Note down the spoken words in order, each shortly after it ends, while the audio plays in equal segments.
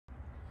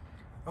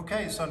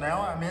Okay, so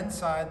now I'm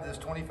inside this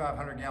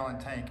 2,500 gallon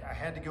tank. I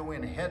had to go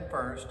in head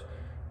first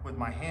with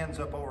my hands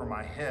up over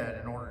my head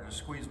in order to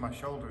squeeze my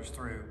shoulders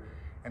through,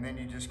 and then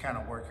you just kind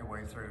of work your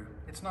way through.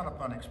 It's not a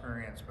fun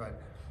experience,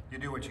 but you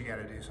do what you got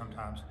to do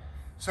sometimes.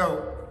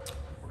 So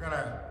we're going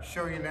to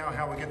show you now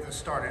how we get this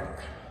started.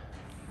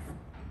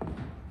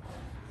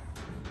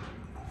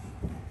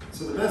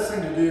 So the best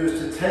thing to do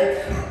is to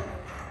take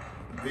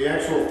the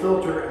actual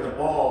filter and the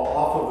ball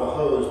off of the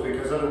hose,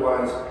 because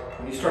otherwise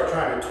when you start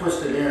trying to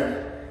twist it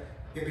in,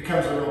 it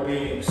becomes a real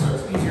beating. So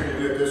it's easier to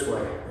do it this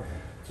way.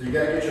 So you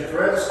got to get your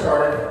threads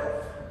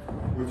started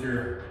with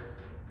your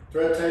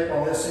thread tape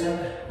on this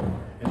end,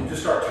 and you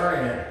just start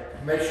turning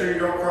it. Make sure you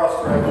don't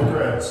cross thread the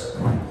threads.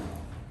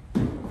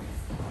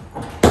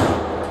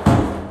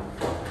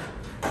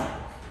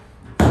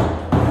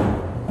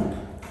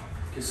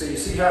 So you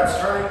see how it's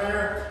turning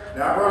there?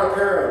 Now I brought a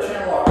pair of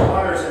channel lock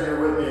pliers in here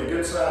with me, a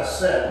good size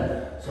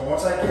set. So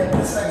once I get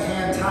this thing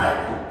hand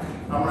tight,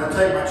 I'm going to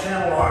take my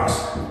channel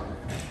locks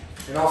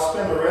and I'll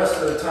spend the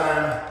rest of the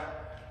time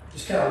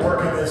just kind of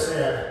working this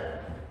in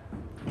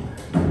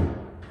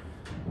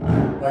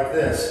like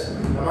this.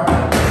 I'm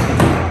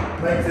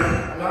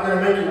not going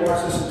to make you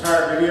watch this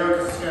entire video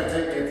because it's going to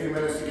take me a few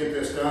minutes to get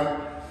this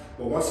done.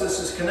 But once this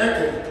is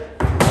connected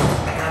and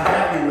I'm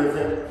happy with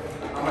it,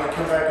 I'm going to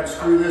come back and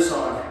screw this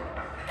on.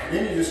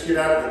 Then you just get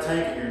out of the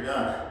tank and you're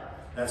done.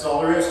 That's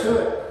all there is to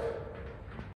it.